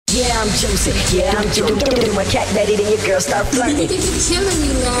Yeah, I'm juicy. Yeah, I'm juicy. My cat daddy, then your girl start flirting. You're killing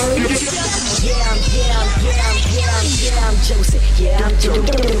me, Larry. Yeah, I'm juicy. Yeah, I'm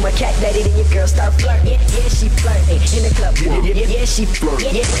juicy. My cat daddy, then your girl start flirting. Yeah, she flirting in the club. Yeah, she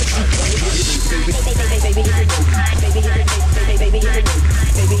flirting. Yeah, she flirting.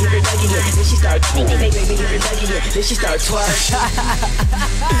 Then she start then she start twerking.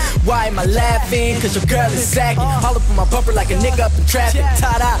 Why am I laughing? Cause your girl is sagging. All up on my bumper like a nigga up in traffic.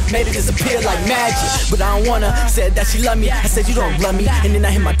 Ta-da, made it disappear like magic. But I don't wanna, said that she love me. I said you don't love me. And then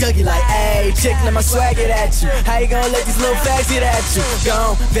I hit my Dougie like, hey, chick, let my swag get at you. How you gonna let these little fags get at you?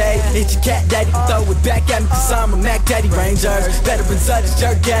 Gone, babe, hit your cat daddy. Throw it back at me cause I'm a Mac Daddy. Rangers, veterans of this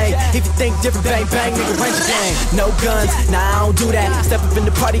jerk gang. If you think different, bang, bang, nigga, Ranger gang. No guns, nah, I don't do that. Step up in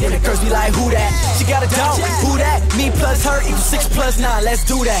the party and the girls be like, who that? She got a dog, who that? Me plus her equals 6 plus 9, let's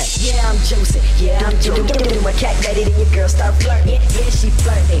do that. Yeah, I'm juicy. Yeah, I'm juicy. My cat daddy, then your girl start flirting. Yeah, she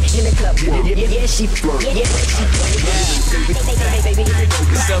flirting in the club. Yeah, she flirting. Yeah, she flirting.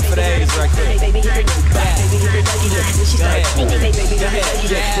 What's up for that is right there.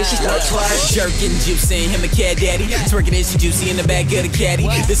 Then she start twerking. Jerking, juicing, him a cat daddy. Twerking and she juicy in the back of the caddy.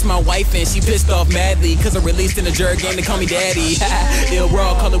 This my wife and she pissed off madly cause I released in the jerk game to call me daddy. Ill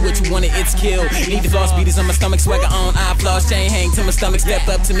raw, call it what you want, it's kill. Need the floss beaters on my stomach, swagger on, eye floss, chain hang to my stomach. Step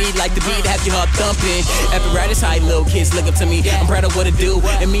up to me like the beat, have your heart thumping. Apparatus high, little kids look up to me. I'm proud of what it do,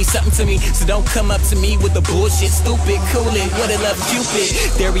 it means something to me. So don't come up to me with the bullshit, stupid, cool it, what it love, Cupid.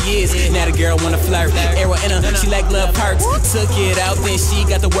 There he is, now the girl wanna flirt. Arrow in her, she like love hurts. Took it out, then she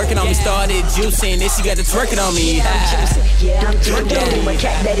got to working on me. Started juicing, then she got to twerking on me. Yeah, I'm juicing. My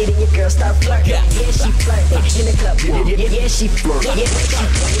cat daddy, then your girl start flirting. Yeah, she flirting in the club. Yeah, she flirting. Yeah,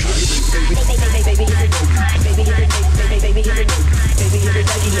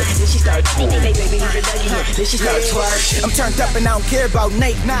 then she start twerking. I'm turned up and I don't care about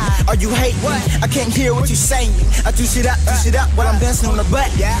Nate. Nah, or you hate what? I can't hear what you saying. I do shit up while I'm dancing on the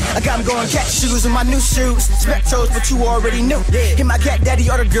butt. I got him going cat shoes in my new shoes. Spectros, but you already knew. Hit my cat daddy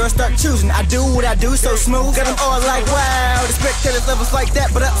or the girl start choosing. I do what I do so smooth. Got them all like wow. The spectators love us like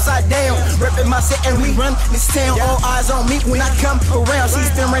that, but upside down. Reppin' my set and we run this town. All eyes on me when I come around.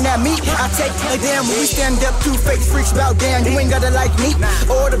 She's staring at me. I take a damn when we stand up. Two fake freaks bow down. You ain't gotta like me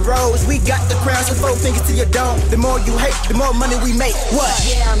or the bros. We got the crown, so 4 fingers to your dome. The more you hate, the more money we make. What?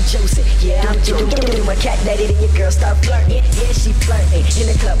 Yeah, I'm juicy. Yeah, I'm juicy. My cat daddy, then your girl start flirting. Yeah, she flirting in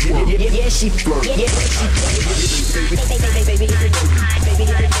the club. Yeah, she flirting. Yeah, she flirting.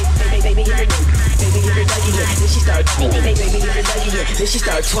 Then she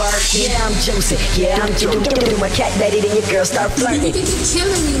start twerking. Yeah, I'm juicy. Yeah, I'm juicy. My cat daddy, then your girl start flirting. You're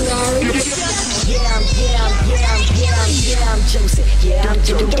killing me, Larry. Yeah, I'm juicy. Yeah, I'm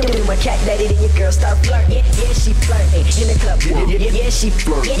juicy. My cat daddy, then your girl start flirting. Yeah, she flirting in the club. Yeah, she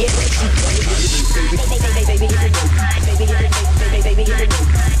flirting. Yeah, she flirting.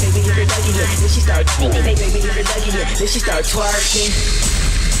 Then she start twerking.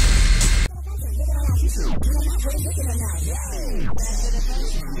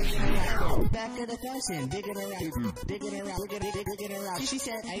 Back to the fashion, digging around, digging around. She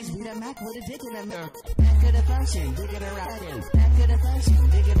said, Ace, beat a Mac with a dick in the mouth. Back to the fashion, digging around, back to the fashion,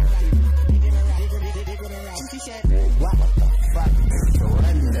 digging around. She said, what the fuck?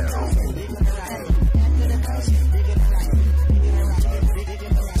 Digging around, back to the fashion, digging around.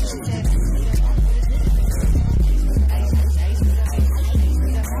 She said,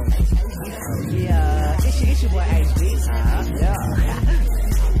 yeah, it's your boy Ace B. Yeah.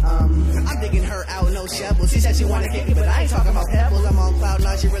 I'm digging her out, no shovel. She said she wanna kick it, but I ain't talking about pebbles. I'm on cloud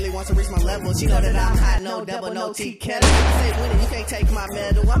nine, she really wants to reach my level. She know that I'm hot, no devil, no tea kettle. I say winning, you can't take my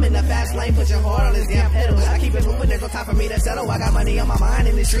medal. I'm in the fast lane, put your heart on this damn pedal. I keep it moving, there's no time for me to settle. I got money on my mind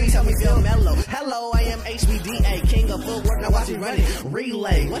in the streets, help me feel mellow. Hello, I am HBDA, king of footwork, now watch me run it.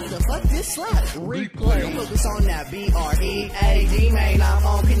 Relay, what the fuck, this slap? Replay, I'm focused on that B-R-E-A-D, man, I'm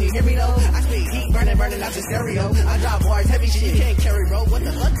on, can you hear me though? I speak heat, burning out your stereo. I drop bars, heavy shit, you can't carry, bro. What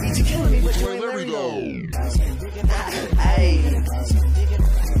the fuck, beat you killing me, but you ain't Larry though. Hey.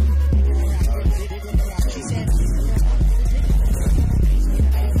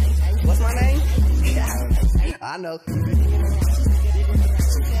 What's my name? I know.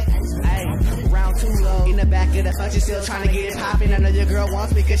 Round 2 low. In the back of the function, still trying to get it poppin'. I know your girl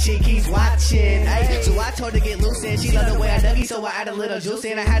wants me cause she keeps watching. Ay, so I told her to get loose in. She loved the way I duggy, so I add a little juice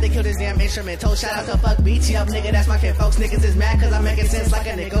in. I had to kill this damn instrumental. Shout out to Fuck Beachy up, nigga. That's my kid, folks. Niggas is mad cause I'm making sense like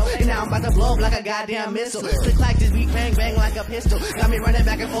a nickel. And now I'm about to blow up like a goddamn missile. Click like this beat, bang bang like a pistol. Got me running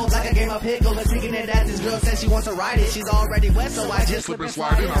back and forth like a game of pickle. And speaking of that, this girl says she wants to ride it. She's already wet, so I just slip and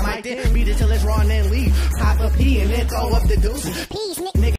slide it. I might then beat it till it's raw and then leave. Pop a pee and then throw up the deuces. Peace, nigga.